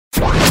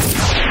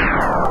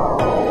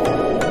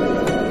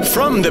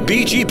From the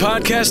BG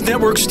Podcast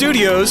Network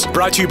studios,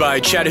 brought to you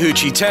by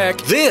Chattahoochee Tech,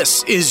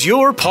 this is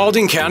your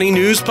Paulding County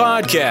News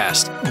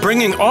Podcast,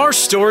 bringing our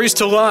stories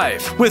to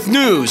life with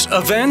news,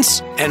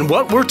 events, and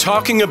what we're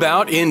talking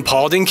about in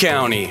Paulding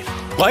County.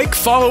 Like,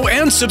 follow,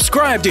 and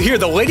subscribe to hear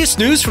the latest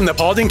news from the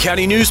Paulding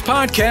County News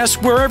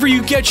Podcast wherever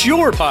you get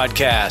your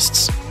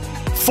podcasts.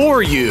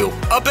 For you,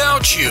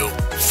 about you,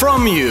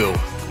 from you.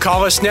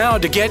 Call us now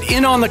to get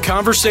in on the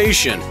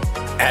conversation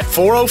at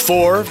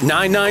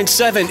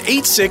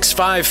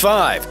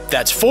 404-997-8655.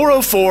 That's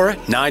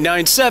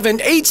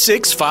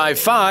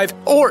 404-997-8655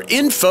 or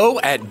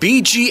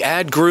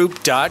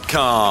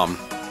info@bgadgroup.com.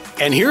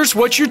 And here's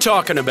what you're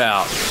talking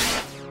about.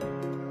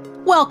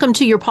 Welcome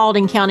to your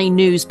Paulding County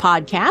News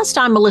Podcast.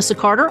 I'm Melissa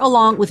Carter,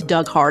 along with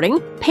Doug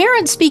Harding.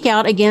 Parents speak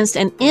out against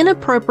an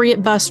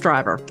inappropriate bus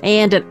driver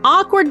and an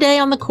awkward day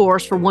on the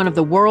course for one of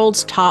the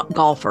world's top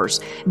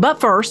golfers. But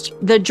first,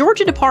 the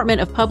Georgia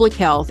Department of Public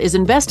Health is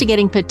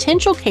investigating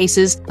potential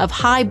cases of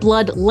high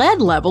blood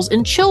lead levels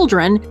in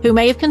children who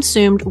may have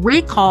consumed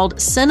recalled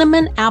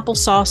cinnamon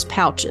applesauce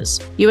pouches.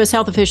 U.S.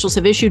 health officials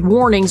have issued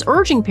warnings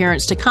urging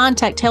parents to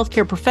contact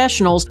healthcare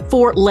professionals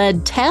for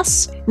lead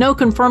tests. No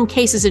confirmed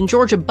cases in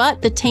Georgia,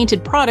 but the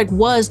tainted product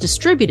was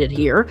distributed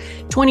here.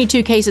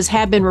 22 cases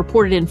have been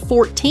reported in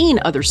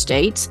 14 other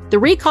states. The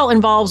recall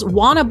involves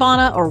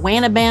Wanabana or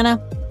Wanabana,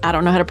 I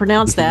don't know how to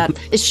pronounce that,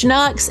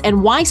 Schnucks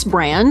and Weiss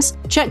brands.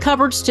 Check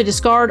cupboards to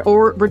discard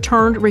or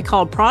return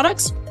recalled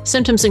products.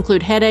 Symptoms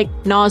include headache,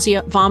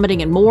 nausea,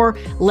 vomiting, and more.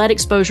 Lead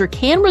exposure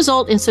can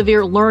result in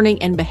severe learning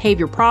and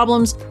behavior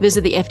problems. Visit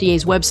the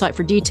FDA's website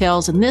for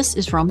details, and this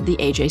is from the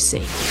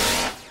AJC.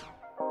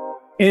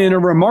 In a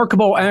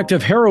remarkable act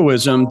of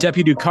heroism,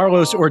 Deputy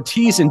Carlos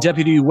Ortiz and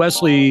Deputy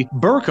Wesley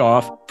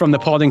Burkhoff from the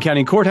Paulding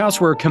County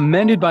Courthouse were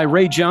commended by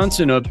Ray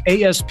Johnson of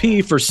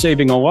ASP for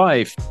saving a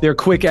life. Their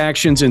quick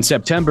actions in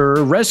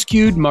September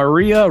rescued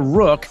Maria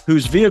Rook,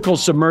 whose vehicle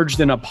submerged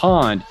in a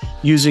pond.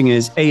 Using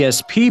his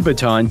ASP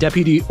baton,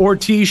 Deputy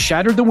Ortiz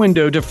shattered the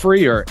window to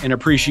free her. In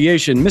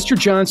appreciation, Mr.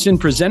 Johnson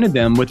presented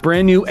them with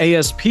brand new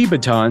ASP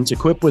batons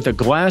equipped with a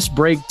glass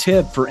break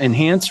tip for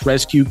enhanced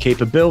rescue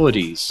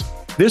capabilities.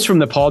 This from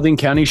the Paulding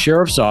County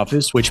Sheriff's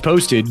Office, which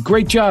posted,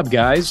 "Great job,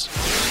 guys."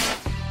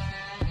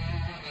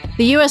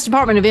 The U.S.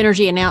 Department of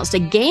Energy announced a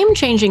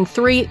game-changing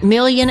 $3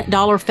 million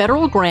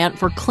federal grant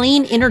for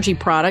clean energy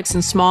products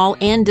in small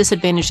and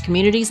disadvantaged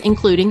communities,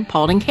 including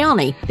Paulding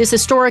County. This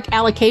historic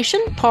allocation,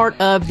 part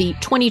of the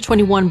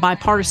 2021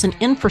 bipartisan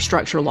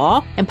infrastructure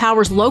law,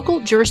 empowers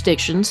local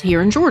jurisdictions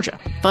here in Georgia.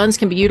 Funds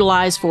can be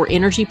utilized for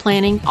energy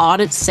planning,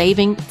 audits,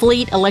 saving,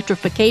 fleet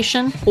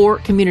electrification, or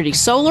community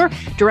solar.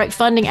 Direct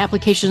funding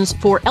applications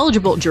for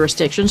eligible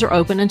jurisdictions are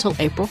open until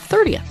April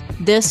 30th.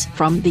 This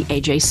from the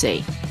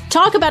AJC.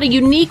 Talk about a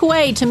unique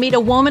way to meet a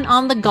woman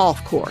on the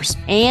golf course.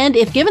 And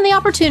if given the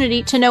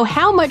opportunity to know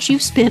how much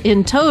you've spent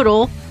in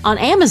total on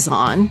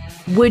Amazon,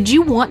 would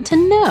you want to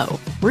know?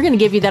 We're going to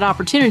give you that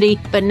opportunity,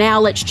 but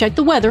now let's check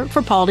the weather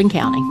for Paulding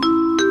County.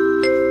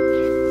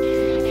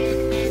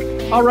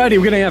 Alrighty,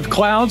 we're going to have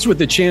clouds with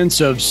the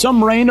chance of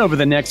some rain over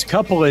the next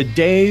couple of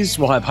days.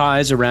 We'll have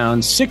highs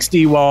around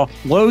 60, while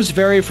lows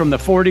vary from the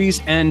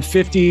 40s and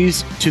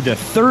 50s to the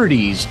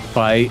 30s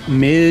by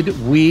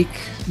midweek.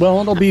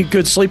 Well, it'll be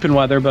good sleeping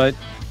weather, but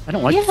I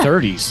don't like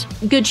 30s.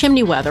 Good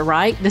chimney weather,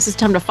 right? This is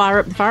time to fire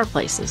up the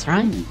fireplaces,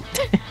 right?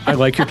 I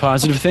like your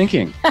positive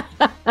thinking.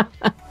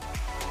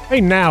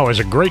 Hey, now is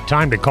a great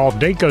time to call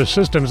Daco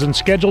Systems and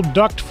schedule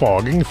duct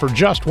fogging for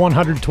just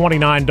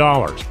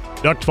 $129.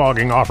 Duct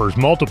fogging offers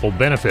multiple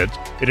benefits.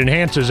 It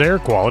enhances air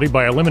quality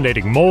by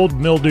eliminating mold,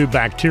 mildew,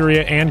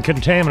 bacteria, and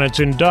contaminants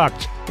in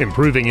ducts,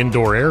 improving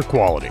indoor air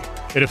quality.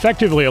 It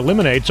effectively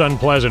eliminates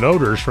unpleasant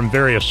odors from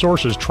various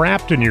sources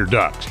trapped in your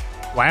ducts.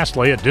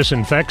 Lastly, it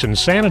disinfects and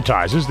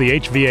sanitizes the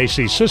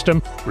HVAC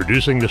system,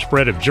 reducing the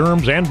spread of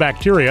germs and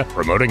bacteria,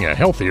 promoting a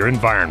healthier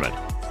environment.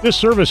 This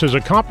service is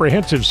a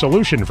comprehensive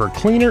solution for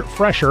cleaner,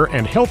 fresher,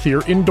 and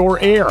healthier indoor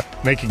air,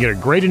 making it a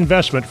great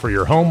investment for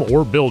your home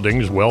or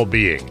building's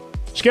well-being.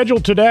 Schedule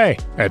today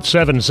at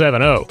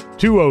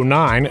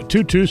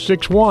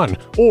 770-209-2261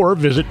 or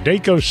visit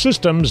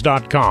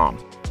dacosystems.com.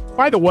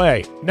 By the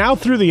way, now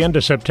through the end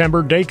of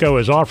September, Daco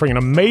is offering an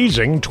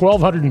amazing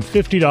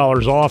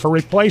 $1,250 off a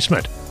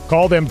replacement.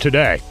 Call them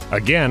today.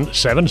 Again,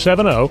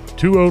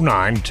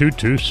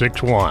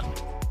 770-209-2261.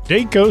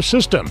 Daco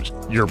Systems,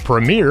 your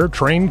premier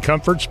train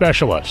comfort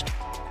specialist.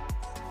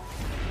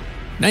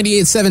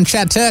 98.7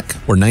 Chat Tech,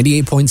 where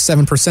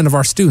 98.7% of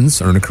our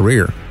students earn a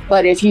career.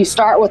 But if you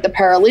start with the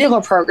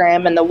paralegal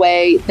program and the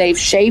way they've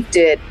shaped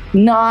it,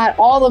 not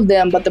all of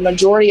them, but the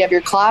majority of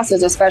your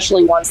classes,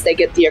 especially once they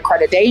get the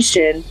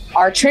accreditation,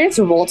 are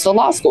transferable to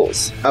law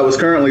schools. I was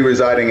currently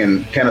residing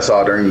in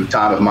Kennesaw during the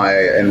time of my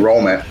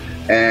enrollment,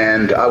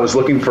 and I was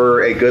looking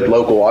for a good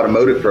local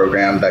automotive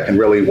program that can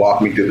really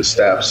walk me through the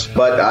steps.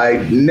 But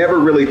I never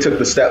really took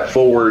the step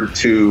forward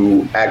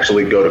to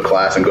actually go to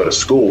class and go to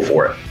school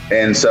for it.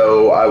 And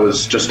so I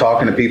was just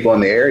talking to people in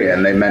the area,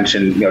 and they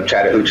mentioned,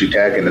 Chattahoochee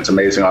Tech and its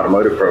amazing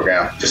automotive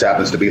program. Just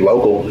happens to be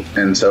local.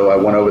 And so I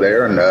went over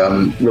there and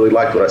really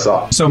liked what I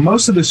saw. So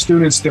most of the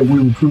students that we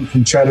recruit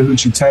from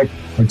Chattahoochee Tech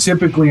are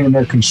typically in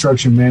their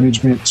construction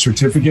management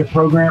certificate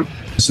program.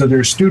 So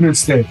they're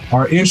students that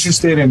are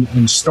interested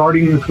in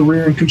starting a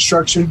career in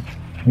construction,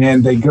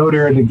 and they go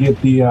there to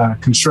get the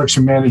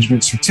construction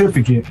management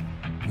certificate.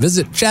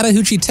 Visit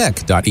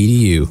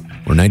chattahoocheetech.edu,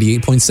 where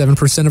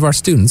 98.7% of our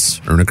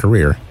students earn a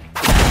career.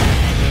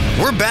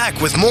 We're back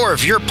with more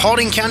of your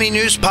Paulding County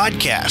News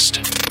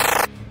podcast.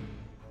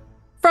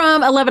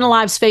 From 11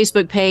 Alive's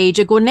Facebook page,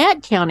 a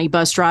Gwinnett County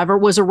bus driver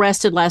was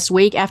arrested last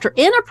week after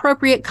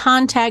inappropriate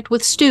contact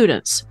with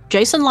students.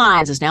 Jason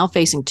Lyons is now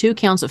facing 2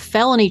 counts of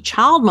felony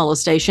child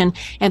molestation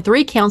and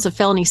 3 counts of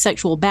felony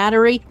sexual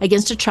battery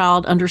against a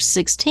child under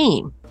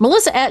 16.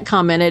 Melissa Eck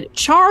commented,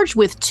 charged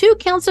with 2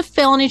 counts of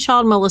felony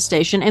child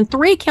molestation and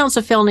 3 counts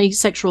of felony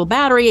sexual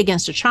battery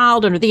against a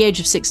child under the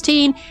age of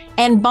 16,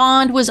 and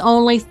bond was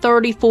only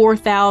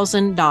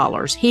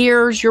 $34,000.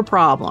 Here's your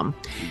problem.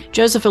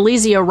 Joseph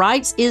Elizio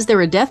writes, is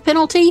there a death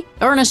penalty?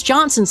 Ernest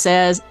Johnson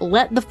says,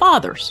 let the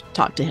fathers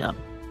talk to him.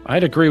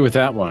 I'd agree with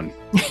that one.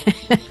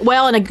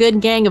 Well, and a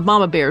good gang of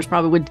mama bears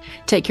probably would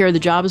take care of the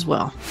job as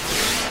well.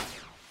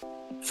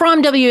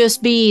 From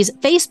WSB's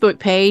Facebook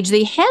page,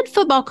 the head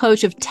football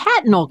coach of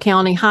Tattnall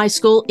County High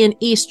School in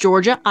East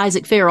Georgia,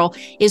 Isaac Farrell,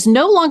 is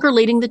no longer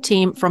leading the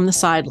team from the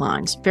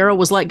sidelines. Farrell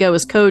was let go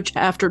as coach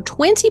after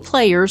 20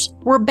 players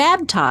were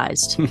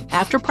baptized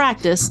after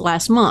practice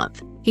last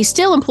month. He's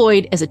still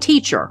employed as a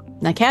teacher.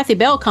 Now, Kathy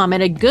Bell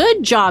commented,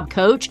 good job,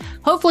 coach.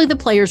 Hopefully the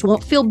players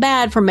won't feel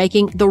bad for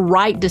making the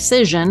right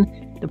decision.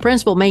 The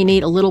principal may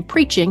need a little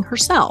preaching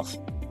herself.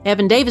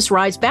 Evan Davis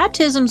writes,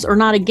 baptisms are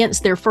not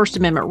against their First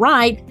Amendment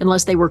right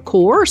unless they were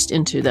coerced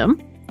into them.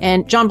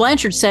 And John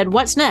Blanchard said,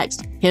 what's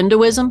next?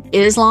 Hinduism,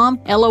 Islam,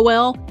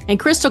 LOL.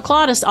 And Crystal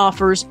Claudis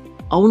offers,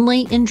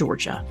 only in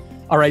Georgia.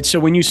 All right, so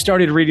when you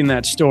started reading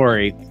that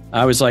story,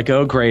 I was like,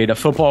 oh, great, a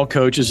football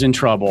coach is in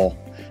trouble.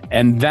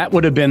 And that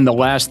would have been the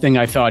last thing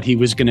I thought he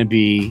was going to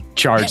be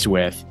charged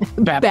with.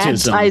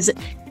 Baptism.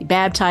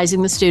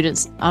 Baptizing the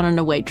students on an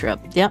away trip.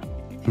 Yep.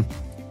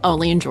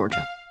 Only in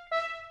Georgia.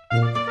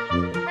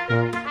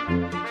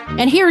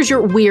 And here's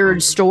your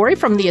weird story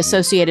from the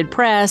Associated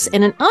Press.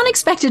 In an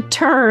unexpected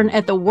turn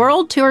at the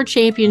World Tour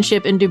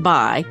Championship in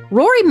Dubai,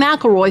 Rory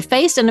McIlroy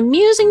faced an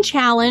amusing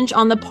challenge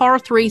on the par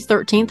 3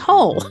 13th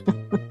hole.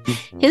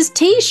 His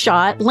tee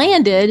shot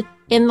landed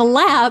in the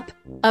lap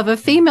of a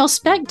female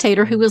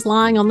spectator who was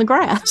lying on the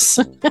grass.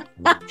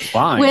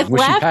 Why? Was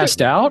she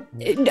passed out?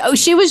 No,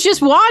 she was just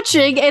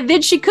watching, and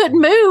then she couldn't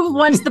move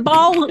once the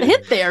ball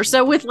hit there.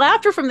 So with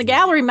laughter from the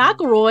gallery,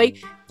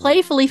 McIlroy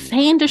playfully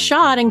feigned a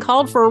shot and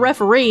called for a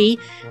referee.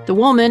 The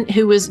woman,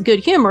 who was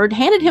good-humored,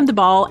 handed him the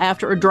ball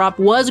after a drop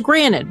was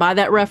granted by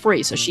that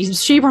referee. So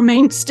she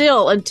remained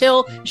still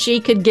until she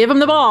could give him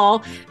the ball.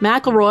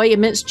 McIlroy,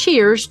 amidst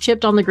cheers,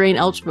 chipped on the green,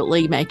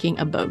 ultimately making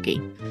a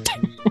bogey.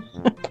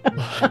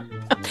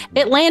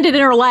 It landed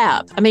in her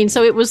lap. I mean,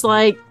 so it was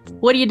like,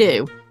 what do you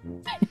do?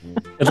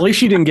 At least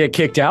she didn't get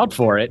kicked out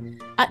for it.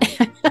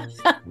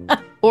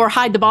 Or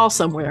hide the ball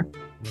somewhere.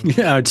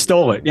 Yeah, it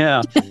stole it.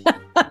 Yeah.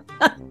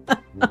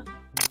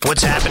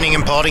 What's happening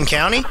in Paulding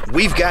County?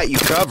 We've got you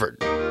covered.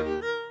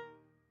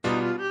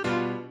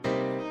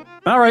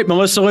 All right,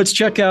 Melissa, let's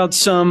check out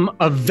some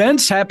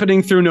events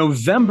happening through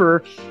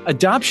November.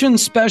 Adoption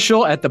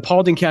special at the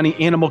Paulding County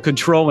Animal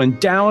Control in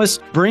Dallas.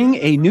 Bring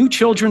a new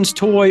children's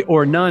toy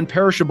or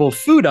non-perishable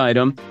food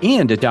item,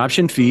 and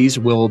adoption fees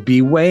will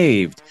be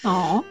waived.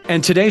 Aww.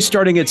 And today,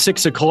 starting at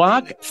 6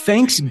 o'clock,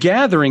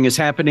 Thanksgathering is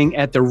happening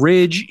at the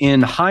Ridge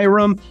in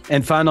Hiram.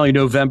 And finally,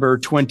 November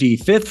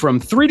 25th from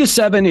 3 to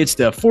 7, it's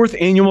the 4th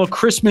annual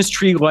Christmas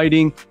tree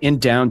lighting in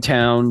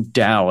downtown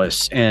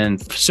Dallas.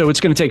 And so it's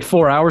going to take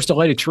 4 hours to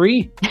light a tree.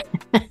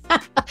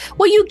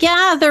 Well, you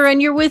gather and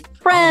you're with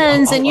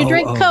friends and you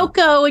drink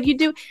cocoa and you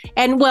do.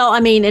 And well, I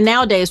mean, and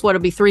nowadays, what,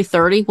 it'll be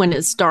 3:30 when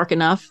it's dark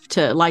enough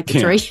to light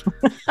the tree?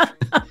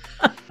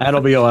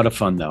 That'll be a lot of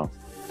fun, though.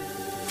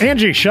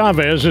 Angie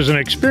Chavez is an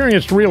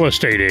experienced real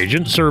estate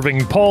agent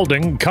serving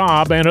Paulding,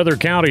 Cobb, and other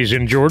counties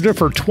in Georgia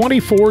for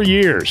 24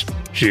 years.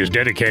 She is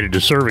dedicated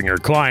to serving her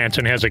clients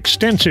and has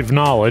extensive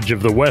knowledge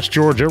of the West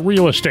Georgia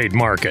real estate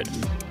market.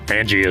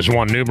 Angie has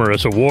won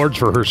numerous awards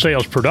for her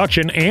sales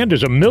production and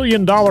is a $1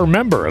 million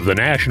member of the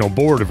National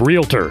Board of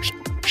Realtors.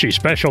 She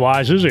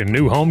specializes in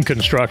new home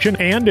construction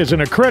and is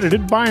an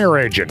accredited buyer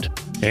agent.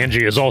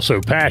 Angie is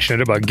also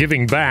passionate about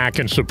giving back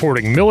and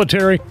supporting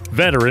military,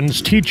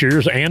 veterans,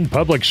 teachers, and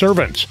public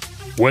servants.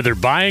 Whether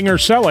buying or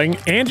selling,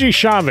 Angie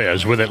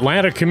Chavez with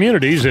Atlanta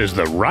Communities is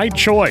the right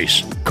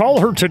choice. Call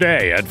her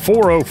today at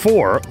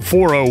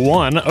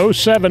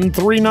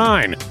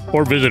 404-401-0739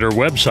 or visit her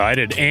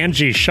website at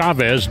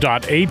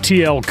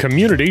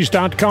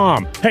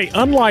angiechavez.atlcommunities.com. Hey,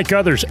 unlike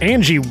others,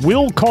 Angie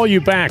will call you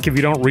back if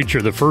you don't reach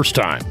her the first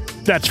time.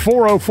 That's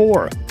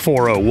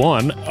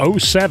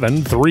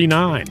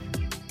 404-401-0739.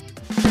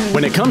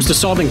 When it comes to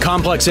solving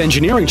complex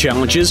engineering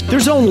challenges,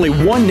 there's only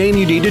one name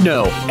you need to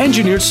know: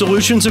 Engineered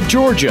Solutions of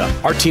Georgia.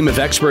 Our team of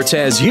experts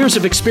has years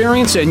of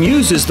experience and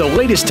uses the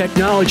latest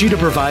technology to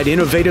provide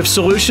innovative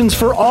solutions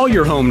for all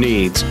your home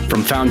needs.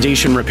 From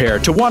foundation repair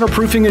to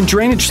waterproofing and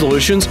drainage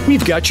solutions,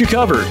 we've got you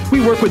covered.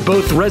 We work with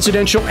both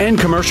residential and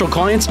commercial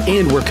clients,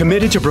 and we're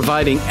committed to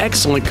providing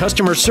excellent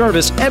customer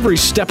service every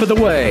step of the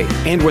way.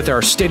 And with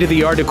our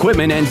state-of-the-art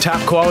equipment and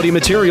top-quality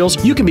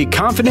materials, you can be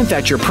confident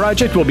that your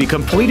project will be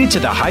completed to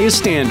the highest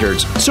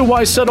standards. So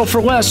why settle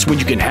for less when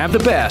you can have the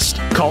best?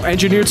 Call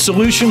Engineered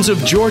Solutions of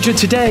Georgia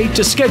today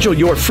to schedule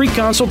your free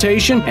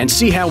consultation and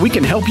see how we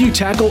can help you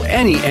tackle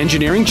any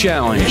engineering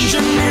challenge.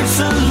 Engineered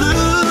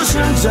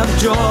Solutions of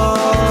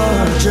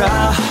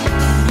Georgia.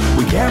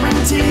 We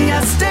guarantee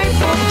a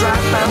stable, dry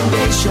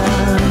foundation.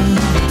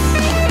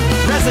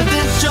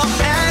 Residential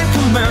and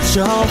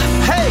commercial.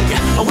 Hey,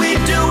 we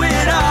do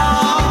it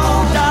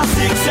all. Dial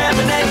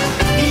 678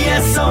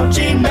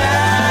 ESOG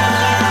now.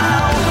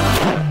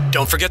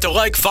 Don't forget to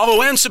like,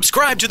 follow, and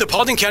subscribe to the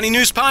Paulding County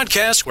News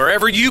Podcast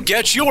wherever you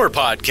get your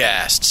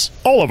podcasts.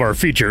 All of our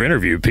feature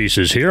interview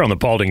pieces here on the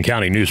Paulding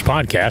County News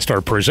Podcast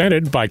are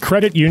presented by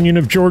Credit Union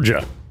of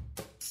Georgia.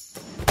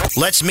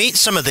 Let's meet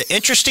some of the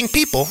interesting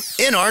people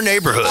in our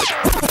neighborhood.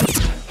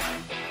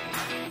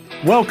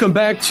 Welcome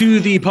back to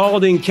the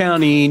Paulding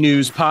County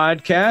News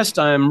Podcast.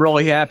 I'm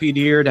really happy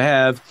to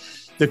have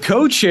the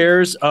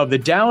co-chairs of the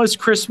Dallas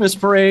Christmas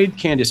Parade,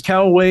 Candace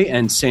Calloway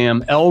and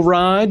Sam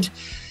Elrod.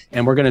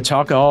 And we're going to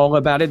talk all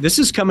about it. This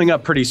is coming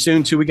up pretty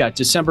soon, too. We got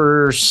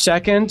December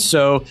 2nd.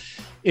 So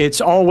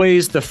it's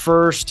always the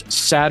first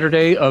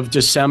Saturday of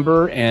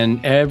December,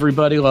 and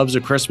everybody loves a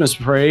Christmas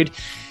parade,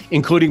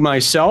 including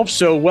myself.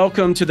 So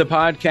welcome to the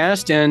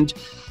podcast. And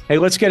hey,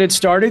 let's get it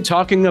started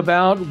talking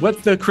about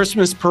what the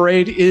Christmas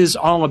parade is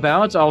all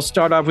about. I'll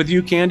start off with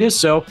you, Candace.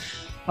 So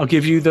I'll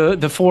give you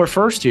the floor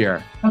first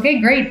here.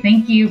 Okay, great.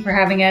 Thank you for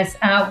having us.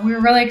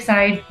 We're really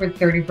excited for the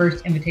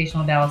 31st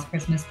Invitational Dallas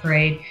Christmas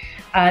Parade.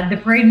 The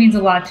parade means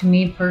a lot to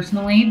me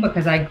personally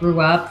because I grew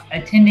up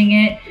attending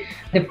it.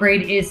 The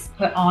parade is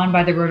put on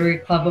by the Rotary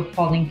Club of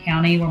Paulding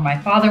County, where my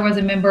father was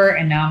a member,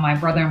 and now my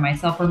brother and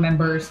myself are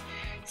members.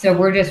 So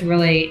we're just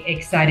really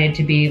excited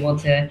to be able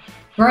to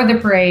grow the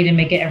parade and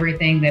make it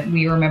everything that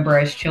we remember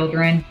as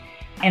children.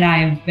 And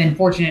I've been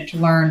fortunate to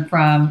learn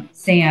from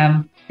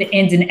Sam the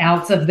ins and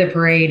outs of the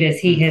parade as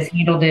he has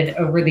handled it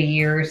over the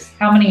years.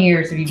 How many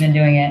years have you been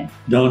doing it?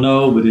 Don't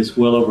know, but it's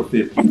well over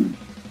 50.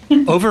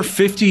 Over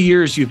 50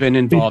 years you've been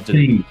involved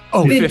 15. in it.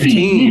 Oh,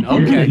 15.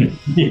 Okay.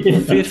 Yeah.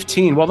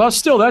 15. Well,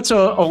 that's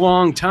a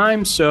long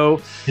time.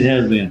 So it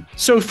has been.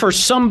 So for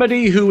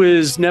somebody who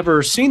has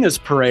never seen this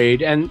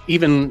parade and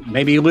even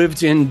maybe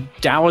lived in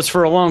Dallas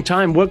for a long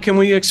time, what can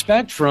we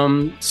expect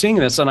from seeing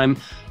this? And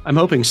I'm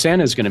hoping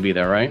Santa's going to be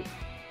there, right?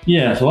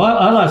 Yeah. So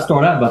I'd like to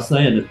start out by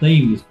saying the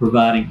theme is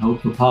providing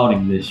hope for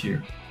Paulding this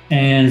year.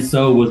 And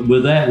so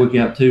with that, we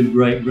have two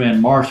great grand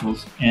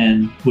marshals,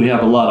 and we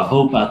have a lot of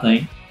hope, I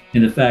think,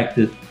 in the fact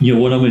that,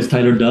 one of them is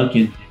Taylor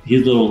Duncan.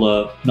 His little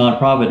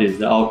nonprofit is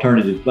the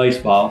Alternative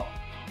Baseball.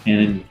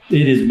 And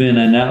it has been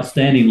an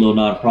outstanding little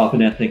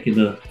nonprofit. I think in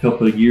a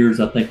couple of years,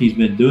 I think he's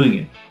been doing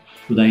it.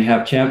 So they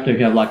have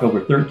like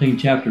over 13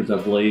 chapters, I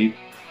believe.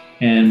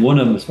 And one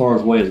of them, as far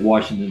away as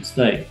Washington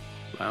State.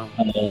 Wow.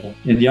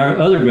 And the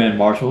other Grand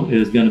Marshal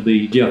is going to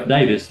be Jeff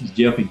Davis.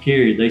 Jeff and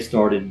Carrie, they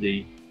started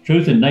the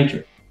Truth in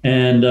Nature.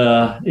 And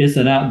it's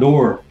an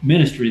outdoor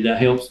ministry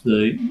that helps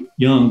the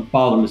young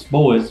fatherless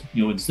boys,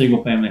 in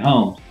single family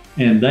homes.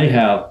 And they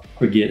have,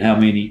 forget how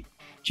many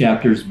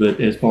chapters, but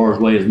as far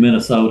away as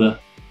Minnesota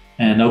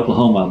and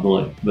Oklahoma, I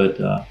believe. But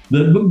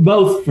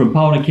both from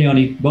Paulding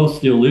County, both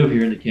still live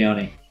here in the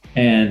county,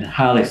 and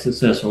highly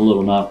successful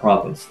little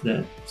nonprofits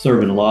that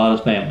serve in a lot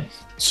of families.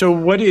 So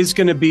what is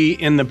going to be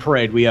in the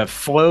parade? We have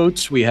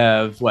floats, we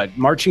have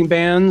marching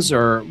bands,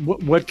 or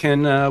what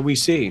can we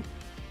see?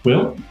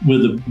 Well,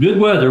 with the good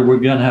weather, we're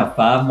going to have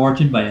 5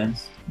 marching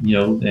bands,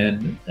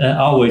 and that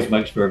always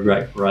makes for a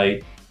great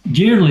parade.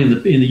 Generally,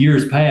 in the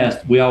years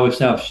past, we always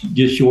have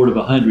just short of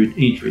 100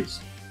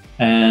 entries,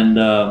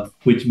 and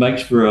which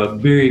makes for a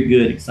very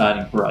good,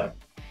 exciting parade.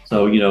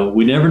 So,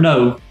 we never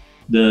know.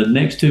 The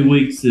next 2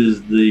 weeks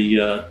is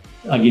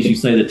I guess you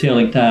say, the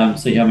telling time to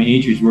see how many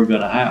entries we're going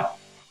to have.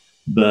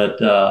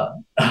 But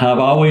I've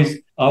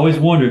always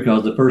wondered,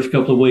 because the first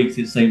couple of weeks,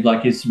 it seems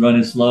like it's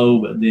running slow,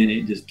 but then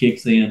it just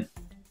kicks in.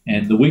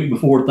 And the week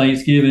before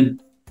Thanksgiving,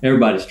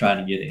 everybody's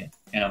trying to get in.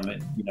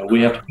 And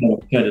we have to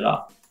cut it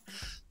off.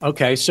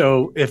 Okay,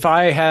 so if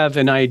I have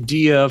an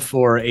idea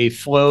for a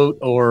float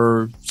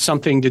or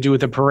something to do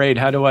with the parade,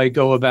 how do I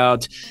go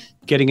about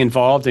getting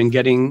involved and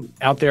getting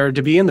out there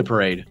to be in the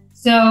parade?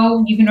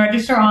 So you can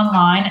register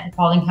online at the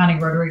Paulding County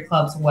Rotary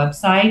Club's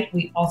website.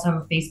 We also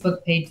have a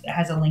Facebook page that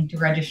has a link to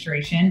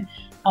registration.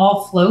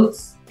 All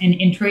floats and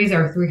entries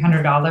are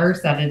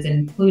 $300. That is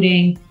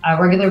including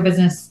regular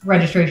business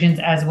registrations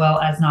as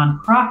well as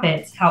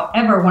nonprofits.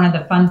 However, one of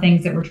the fun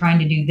things that we're trying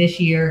to do this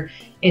year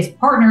is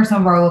partner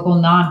some of our local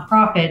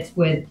nonprofits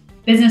with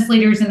business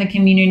leaders in the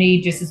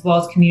community, just as well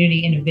as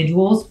community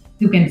individuals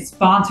who can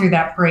sponsor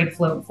that parade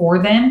float for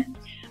them.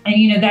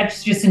 And,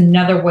 that's just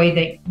another way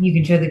that you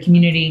can show the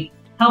community,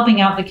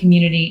 helping out the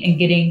community and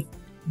getting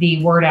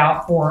the word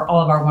out for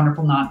all of our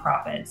wonderful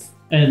nonprofits.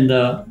 And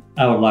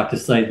I would like to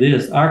say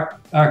this,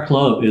 our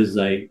club is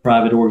a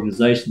private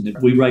organization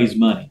that we raise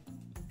money.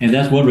 And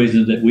that's one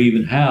reason that we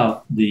even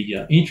have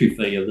the entry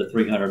fee of the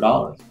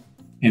 $300.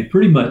 And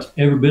pretty much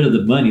every bit of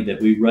the money that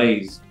we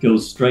raise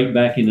goes straight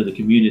back into the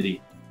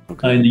community.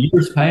 Okay. In the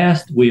years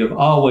past, we have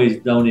always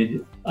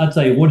donated, I'd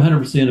say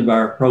 100% of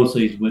our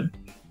proceeds went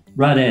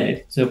right at it,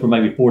 except for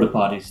maybe porta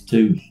potties,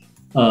 to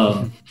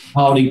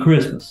holiday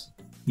Christmas.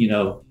 We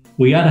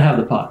got to have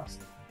the potties.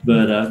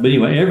 But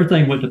anyway,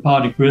 everything went to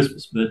Potty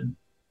Christmas. But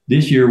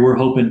this year, we're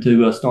hoping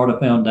to start a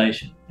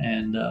foundation.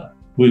 And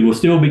we will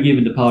still be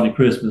giving to Potty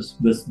Christmas,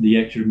 but the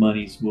extra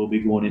monies will be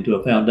going into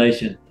a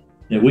foundation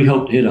that we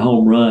hope to hit a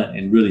home run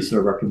and really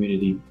serve our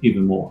community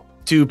even more.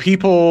 Do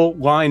people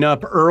line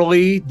up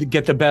early to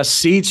get the best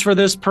seats for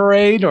this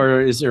parade,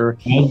 or is there?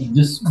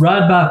 Just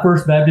ride by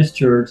First Baptist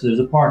Church. There's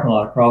a parking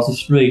lot across the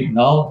street, and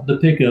all the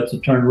pickups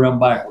have turned around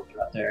backwards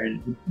right there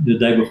the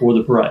day before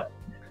the parade.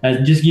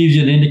 That just gives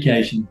you an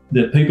indication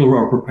that people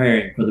are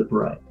preparing for the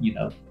parade.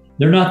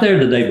 They're not there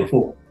the day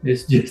before.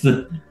 It's just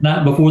the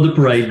night before the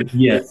parade. But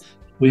yes,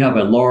 we have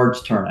a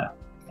large turnout,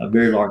 a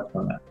very large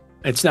turnout.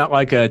 It's not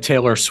like a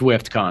Taylor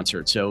Swift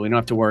concert, so we don't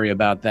have to worry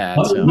about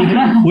that. So.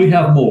 We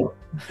have more.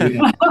 We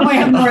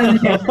have more than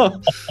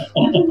that.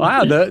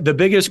 Wow, the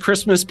biggest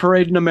Christmas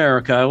parade in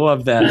America. I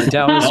love that. The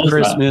Dallas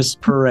Christmas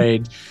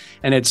Parade.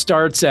 And it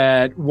starts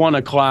at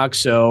 1:00.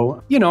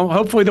 So,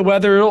 hopefully the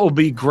weather will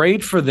be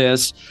great for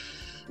this.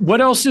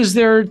 What else is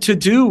there to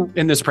do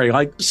in this parade?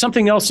 Like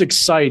something else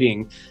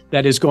exciting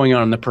that is going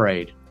on in the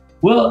parade?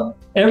 Well,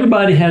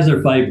 everybody has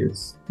their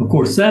favorites. Of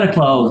course, Santa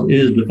Claus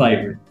is the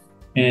favorite.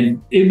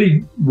 And it'd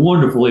be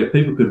wonderful if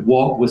people could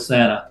walk with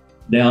Santa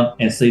down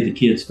and see the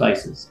kids'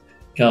 faces,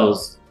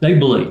 because they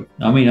believe.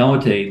 I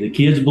want to tell you, the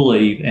kids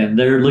believe, and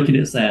they're looking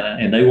at Santa,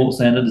 and they want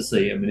Santa to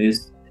see them. And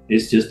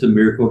it's just a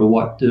miracle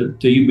to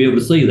you be able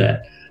to see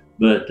that.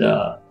 But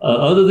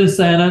other than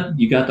Santa,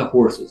 you got the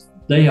horses.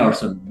 They are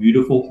some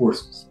beautiful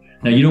horses.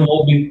 Now, you don't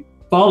want me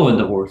following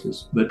the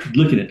horses, but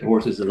looking at the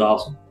horses is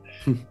awesome.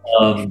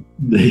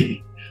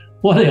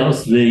 What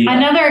else?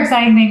 Another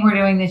exciting thing we're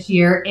doing this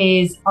year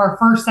is our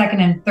first, second,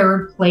 and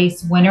third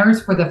place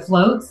winners for the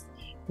floats.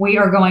 We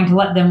are going to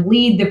let them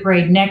lead the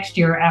parade next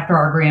year after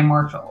our Grand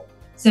Marshal.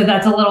 So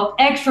that's a little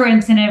extra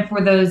incentive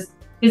for those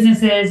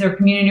businesses or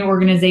community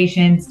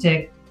organizations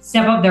to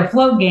step up their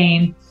float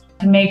game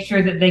to make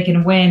sure that they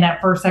can win that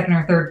first, second,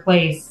 or third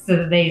place so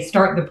that they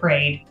start the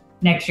parade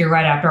next year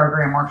right after our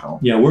Grand Marshal.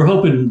 Yeah, we're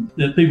hoping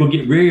that people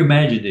get very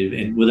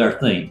imaginative with our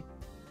theme.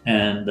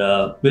 And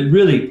but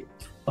really,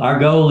 our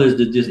goal is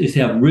to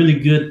have really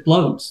good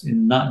floats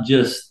and not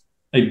just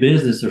a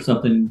business or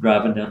something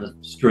driving down the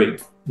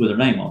street with their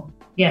name on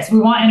it. Yes, we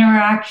want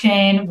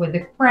interaction with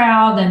the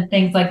crowd and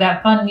things like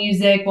that. Fun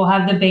music, we'll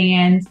have the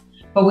bands,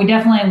 but we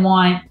definitely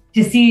want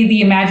to see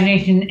the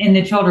imagination in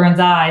the children's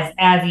eyes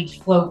as each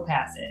float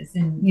passes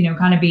and,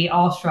 kind of be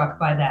awestruck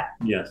by that.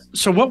 Yes.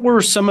 So what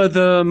were some of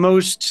the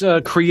most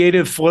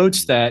creative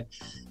floats that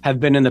have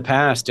been in the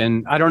past?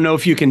 And I don't know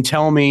if you can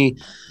tell me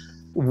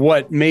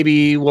what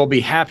maybe will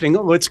be happening.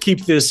 Let's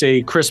keep this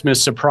a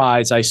Christmas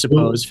surprise, I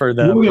suppose, for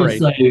the we're parade.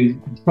 Going to say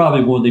it's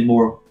probably one of the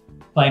more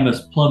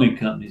famous plumbing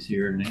companies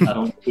here. And I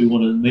don't know if we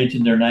want to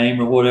mention their name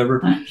or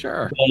whatever.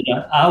 Sure.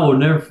 But I will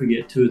never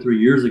forget 2 or 3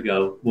 years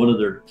ago, one of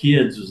their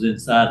kids was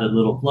inside a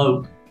little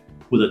float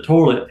with a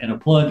toilet and a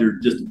plunger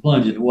just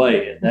plunging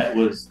away. And that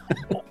was,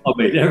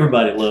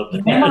 everybody loved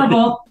it.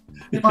 Memorable.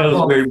 It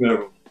was very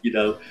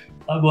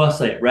memorable, I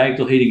say it,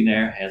 Ragdoll Heating and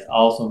Air has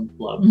awesome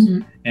floats.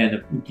 Mm-hmm.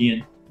 And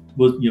again,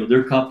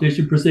 their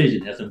competition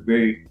Precision has some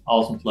very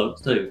awesome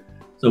floats too.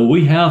 So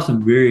we have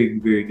some very,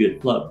 very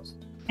good floats.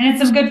 And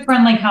it's some good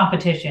friendly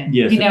competition,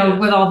 yes,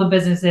 with all the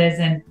businesses,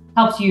 and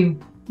helps you,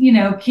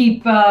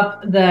 keep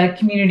up the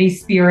community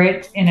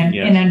spirit in a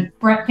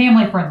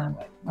family friendly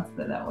way. Let's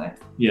put it that way.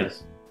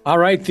 Yes. All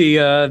right.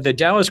 The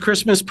Dallas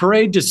Christmas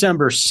Parade,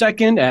 December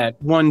 2nd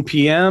at 1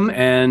 p.m.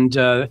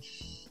 And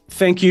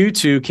thank you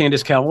to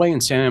Candace Calloway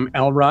and Sam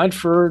Elrod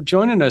for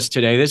joining us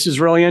today. This is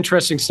really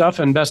interesting stuff,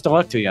 and best of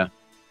luck to you.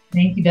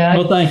 Thank you, Doug.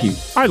 Well, thank you.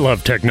 I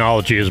love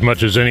technology as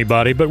much as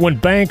anybody, but when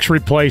banks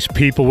replace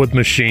people with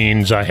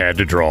machines, I had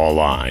to draw a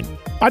line.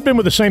 I've been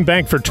with the same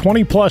bank for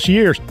 20 plus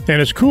years,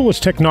 and as cool as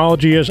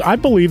technology is, I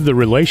believe the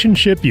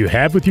relationship you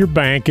have with your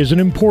bank is an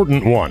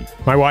important one.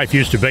 My wife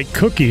used to bake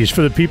cookies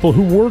for the people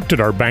who worked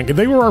at our bank.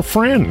 They were our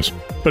friends.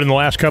 But in the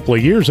last couple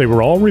of years, they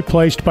were all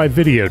replaced by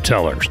video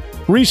tellers.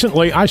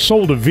 Recently, I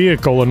sold a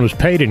vehicle and was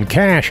paid in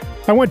cash.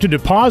 I went to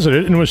deposit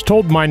it and was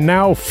told my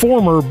now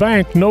former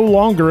bank no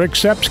longer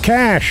accepts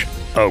cash.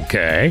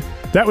 Okay.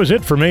 That was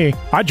it for me.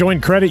 I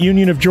joined Credit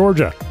Union of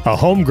Georgia, a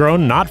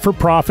homegrown,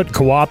 not-for-profit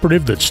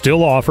cooperative that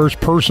still offers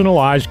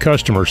personalized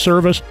customer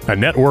service, a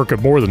network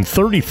of more than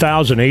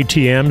 30,000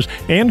 ATMs,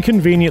 and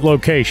convenient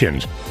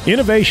locations.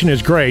 Innovation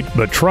is great,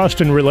 but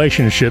trust and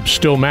relationships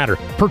still matter,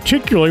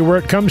 particularly where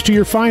it comes to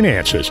your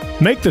finances.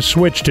 Make the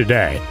switch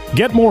today.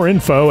 Get more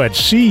info at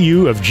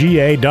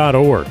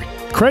cuofga.org.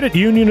 Credit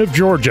Union of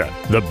Georgia,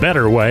 the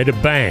better way to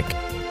bank.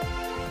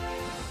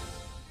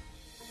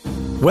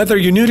 Whether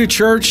you're new to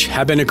church,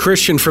 have been a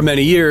Christian for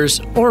many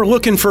years, or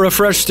looking for a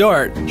fresh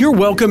start, you're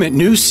welcome at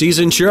New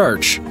Season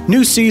Church.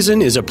 New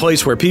Season is a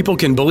place where people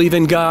can believe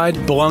in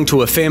God, belong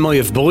to a family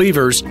of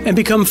believers, and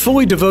become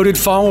fully devoted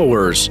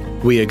followers.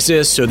 We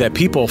exist so that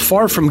people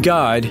far from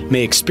God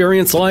may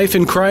experience life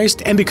in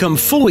Christ and become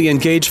fully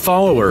engaged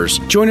followers.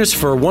 Join us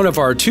for one of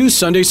our 2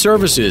 Sunday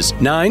services,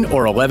 9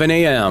 or 11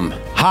 a.m.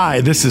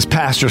 Hi, this is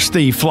Pastor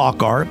Steve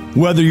Flockhart.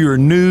 Whether you're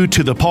new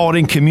to the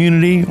Paulding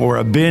community or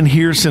have been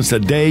here since the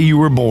day you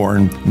were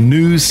born,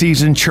 New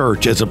Season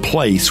Church is a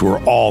place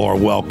where all are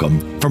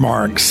welcome. From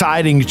our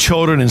exciting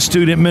children and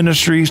student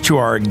ministries to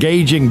our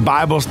engaging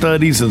Bible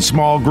studies and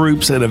small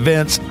groups and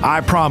events,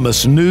 I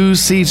promise New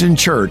Season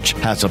Church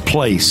has a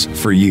place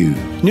for you.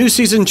 New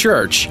Season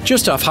Church,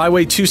 just off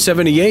Highway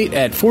 278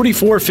 at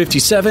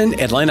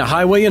 4457 Atlanta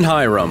Highway in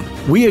Hiram.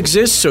 We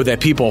exist so that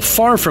people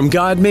far from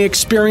God may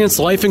experience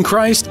life in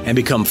Christ and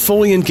become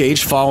fully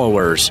engaged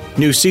followers.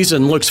 New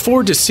Season looks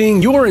forward to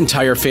seeing your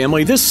entire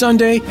family this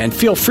Sunday, and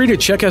feel free to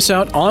check us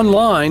out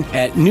online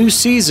at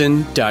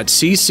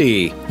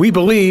newseason.cc. We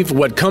believe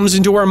what comes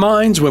into our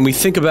minds when we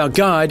think about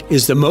God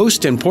is the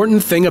most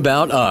important thing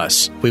about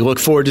us. We look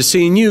forward to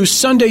seeing you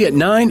Sunday at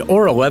 9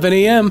 or 11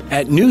 a.m.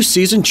 at New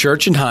Season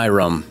Church in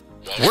Hiram.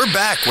 We're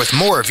back with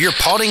more of your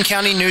Paulding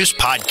County News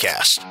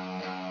podcast.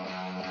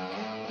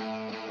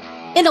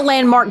 In a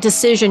landmark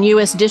decision,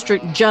 U.S.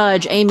 District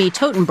Judge Amy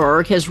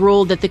Totenberg has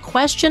ruled that the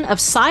question of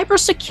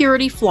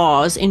cybersecurity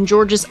flaws in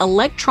Georgia's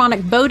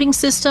electronic voting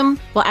system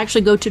will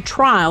actually go to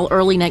trial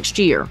early next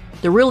year.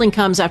 The ruling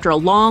comes after a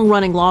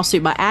long-running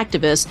lawsuit by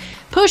activists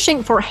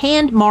pushing for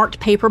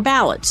hand-marked paper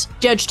ballots.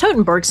 Judge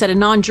Totenberg set a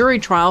non-jury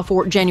trial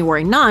for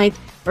January 9th,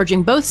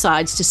 urging both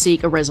sides to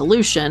seek a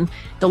resolution.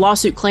 The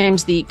lawsuit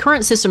claims the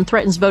current system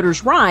threatens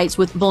voters' rights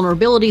with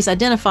vulnerabilities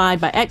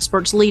identified by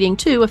experts, leading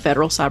to a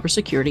federal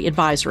cybersecurity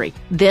advisory.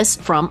 This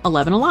from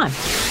 11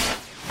 Alive.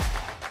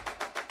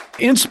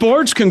 In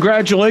sports,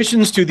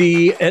 congratulations to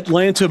the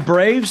Atlanta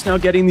Braves now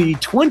getting the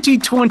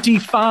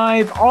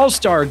 2025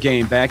 All-Star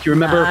Game back. You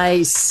remember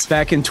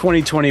back in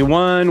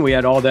 2021, we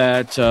had all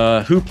that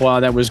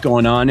hoopla that was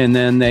going on, and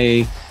then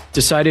they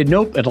decided,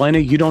 nope, Atlanta,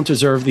 you don't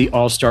deserve the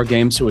All-Star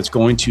Game, so it's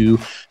going to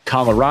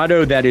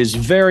Colorado. That is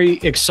very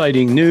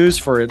exciting news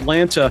for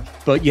Atlanta,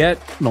 but yet,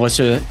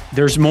 Melissa,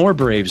 there's more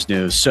Braves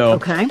news. So,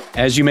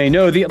 as you may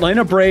know, the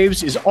Atlanta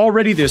Braves is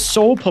already the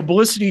sole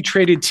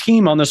publicity-traded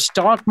team on the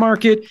stock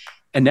market,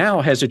 and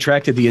now has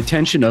attracted the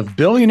attention of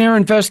billionaire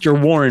investor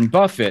Warren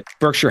Buffett.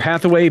 Berkshire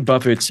Hathaway,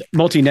 Buffett's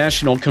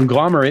multinational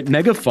conglomerate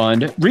mega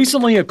fund,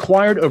 recently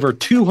acquired over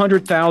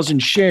 200,000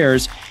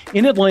 shares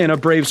in Atlanta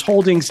Braves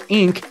Holdings,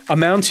 Inc.,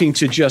 amounting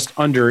to just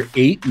under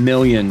 $8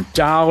 million.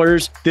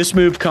 This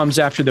move comes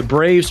after the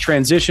Braves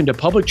transitioned to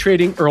public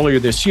trading earlier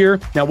this year.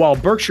 Now, while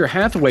Berkshire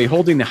Hathaway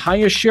holding the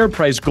highest share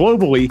price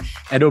globally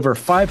at over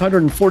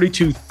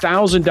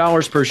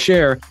 $542,000 per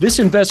share, this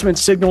investment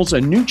signals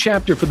a new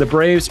chapter for the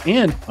Braves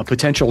and a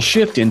potential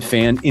shift in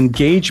fan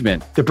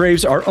engagement. The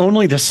Braves are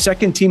only the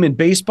second team in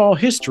baseball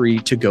history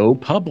to go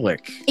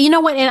public. You know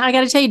what? And I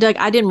got to tell you, Doug,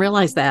 I didn't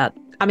realize that.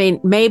 I mean,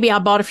 maybe I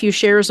bought a few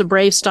shares of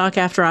Braves stock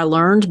after I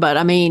learned, but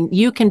I mean,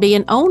 you can be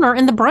an owner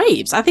in the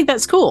Braves. I think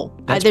that's cool.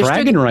 That's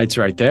bragging rights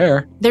right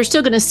there. They're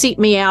still going to seat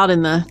me out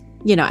in the,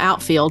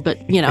 outfield, but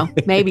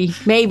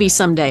maybe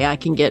someday I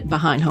can get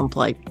behind home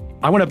plate.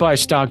 I want to buy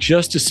stock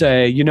just to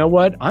say, you know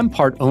what? I'm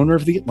part owner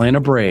of the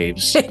Atlanta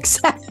Braves.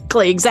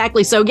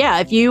 Exactly. So yeah,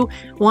 if you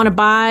want to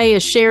buy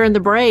a share in the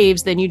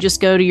Braves, then you just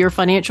go to your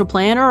financial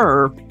planner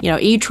or,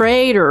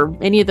 E-Trade or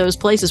any of those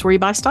places where you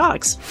buy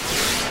stocks.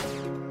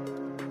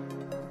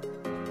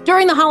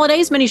 During the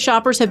holidays, many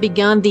shoppers have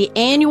begun the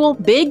annual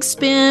big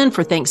spend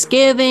for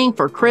Thanksgiving,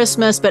 for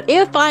Christmas. But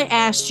if I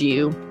asked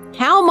you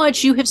how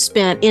much you have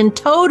spent in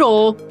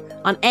total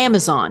on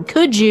Amazon,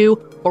 could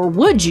you or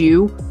would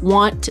you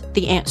want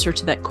the answer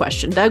to that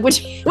question? Doug,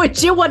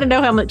 would you want to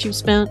know how much you've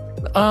spent?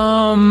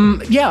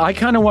 Yeah, I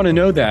kind of want to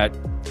know that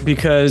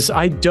because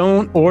I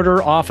don't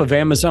order off of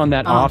Amazon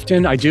that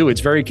often. I do.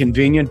 It's very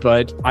convenient,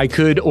 but I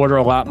could order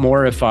a lot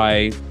more if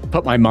I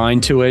put my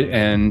mind to it,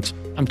 and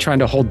I'm trying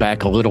to hold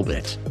back a little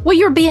bit. Well,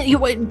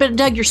 but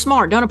Doug, you're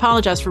smart. Don't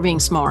apologize for being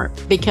smart,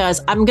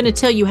 because I'm going to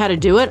tell you how to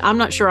do it. I'm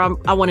not sure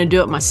I want to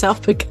do it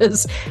myself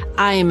because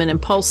I am an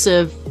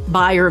impulsive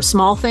buyer of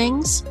small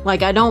things.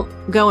 Like, I don't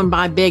go and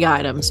buy big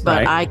items,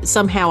 but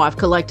I've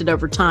collected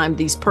over time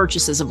these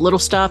purchases of little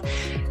stuff.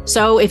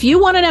 So if you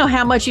want to know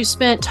how much you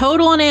spent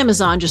total on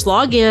Amazon, just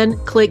log in,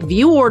 click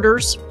view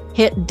orders,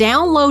 hit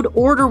download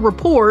order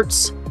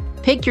reports,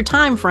 pick your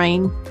time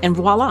frame, and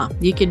voila,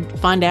 you could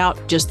find out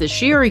just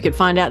this year. You could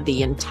find out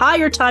the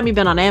entire time you've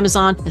been on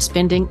Amazon, a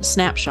spending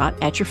snapshot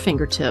at your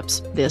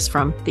fingertips. This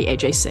from the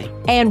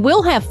AJC. And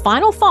we'll have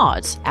final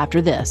thoughts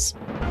after this.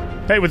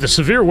 Hey, with the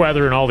severe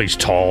weather and all these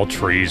tall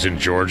trees in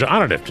Georgia, I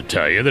don't have to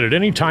tell you that at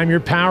any time your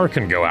power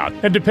can go out.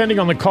 And depending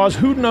on the cause,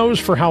 who knows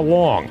for how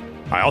long?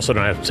 I also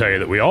don't have to tell you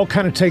that we all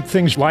kind of take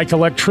things like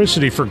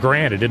electricity for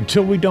granted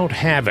until we don't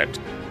have it.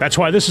 That's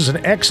why this is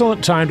an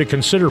excellent time to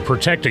consider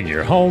protecting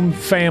your home,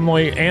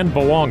 family, and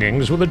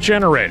belongings with a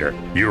generator.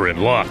 You're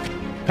in luck.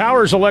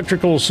 Powers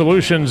Electrical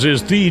Solutions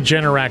is the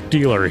Generac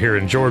dealer here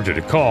in Georgia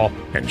to call,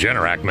 and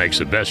Generac makes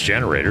the best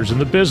generators in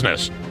the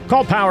business.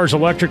 Call Powers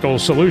Electrical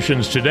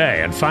Solutions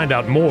today and find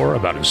out more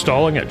about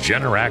installing a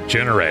Generac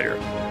generator.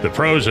 The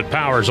pros at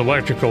Powers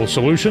Electrical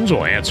Solutions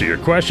will answer your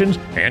questions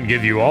and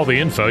give you all the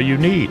info you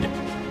need.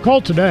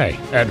 Call today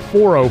at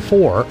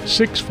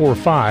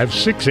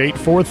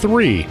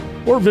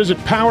 404-645-6843 or visit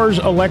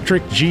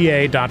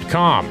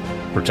powerselectricga.com.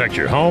 Protect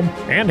your home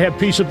and have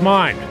peace of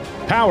mind.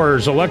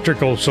 Powers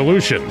Electrical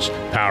Solutions,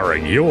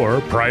 powering your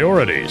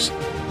priorities.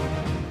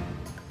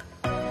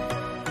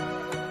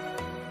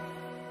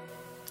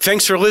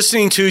 Thanks for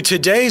listening to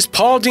today's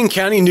Paulding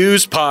County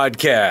News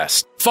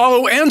Podcast.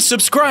 Follow and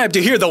subscribe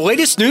to hear the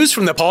latest news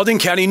from the Paulding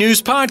County News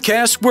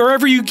Podcast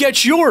wherever you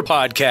get your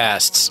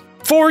podcasts.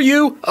 For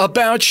you,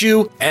 about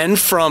you, and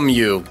from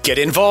you. Get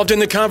involved in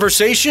the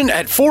conversation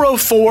at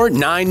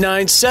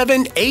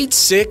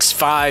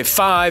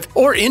 404-997-8655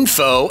 or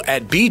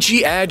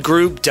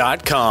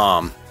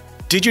info@bgadgroup.com.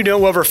 Did you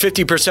know over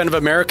 50% of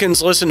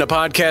Americans listen to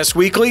podcasts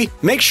weekly?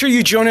 Make sure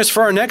you join us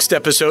for our next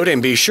episode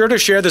and be sure to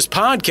share this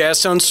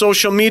podcast on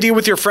social media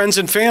with your friends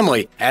and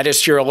family. Add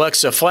us to your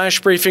Alexa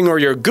Flash Briefing or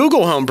your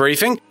Google Home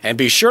Briefing, and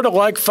be sure to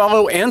like,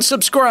 follow, and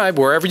subscribe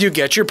wherever you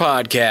get your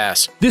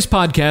podcasts. This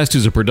podcast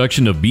is a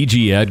production of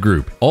BG Ad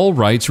Group. All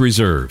rights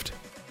reserved.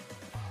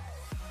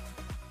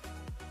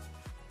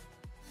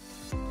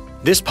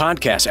 This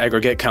podcast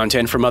aggregate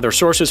content from other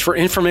sources for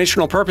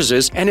informational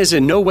purposes and is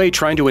in no way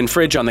trying to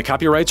infringe on the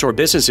copyrights or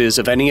businesses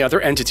of any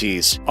other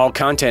entities. All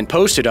content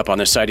posted up on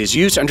the site is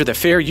used under the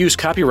Fair Use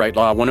Copyright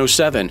Law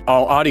 107.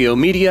 All audio,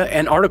 media,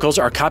 and articles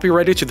are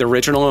copyrighted to the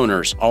original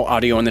owners. All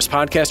audio in this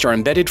podcast are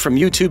embedded from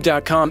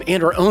YouTube.com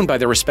and are owned by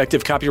their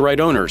respective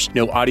copyright owners.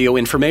 No audio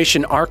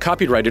information are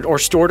copyrighted or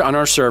stored on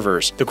our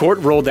servers. The court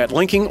ruled that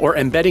linking or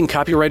embedding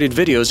copyrighted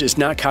videos is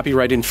not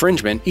copyright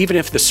infringement, even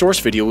if the source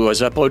video was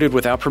uploaded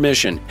without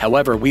permission.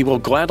 However, we will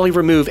gladly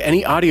remove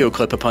any audio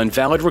clip upon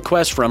valid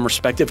request from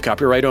respective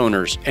copyright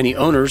owners. Any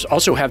owners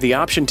also have the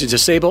option to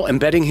disable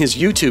embedding his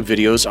YouTube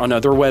videos on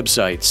other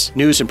websites.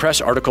 News and press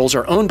articles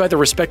are owned by the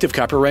respective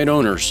copyright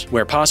owners.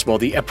 Where possible,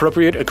 the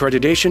appropriate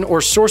accreditation or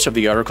source of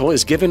the article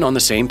is given on the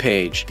same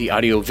page. The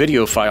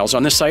audio-video files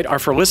on the site are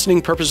for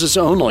listening purposes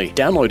only.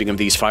 Downloading of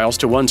these files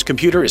to one's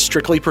computer is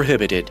strictly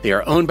prohibited. They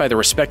are owned by the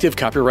respective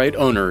copyright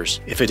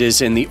owners. If it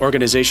is in the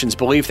organization's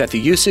belief that the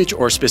usage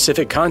or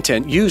specific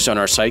content used on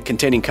our site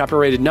containing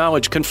copyrighted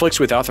knowledge conflicts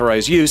with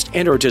authorized use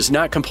and or does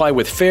not comply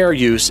with fair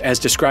use as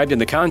described in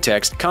the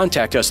context,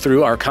 contact us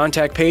through our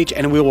contact page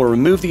and we will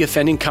remove the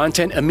offending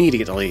content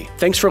immediately.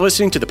 Thanks for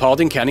listening to the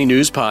Paulding County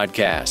News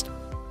Podcast.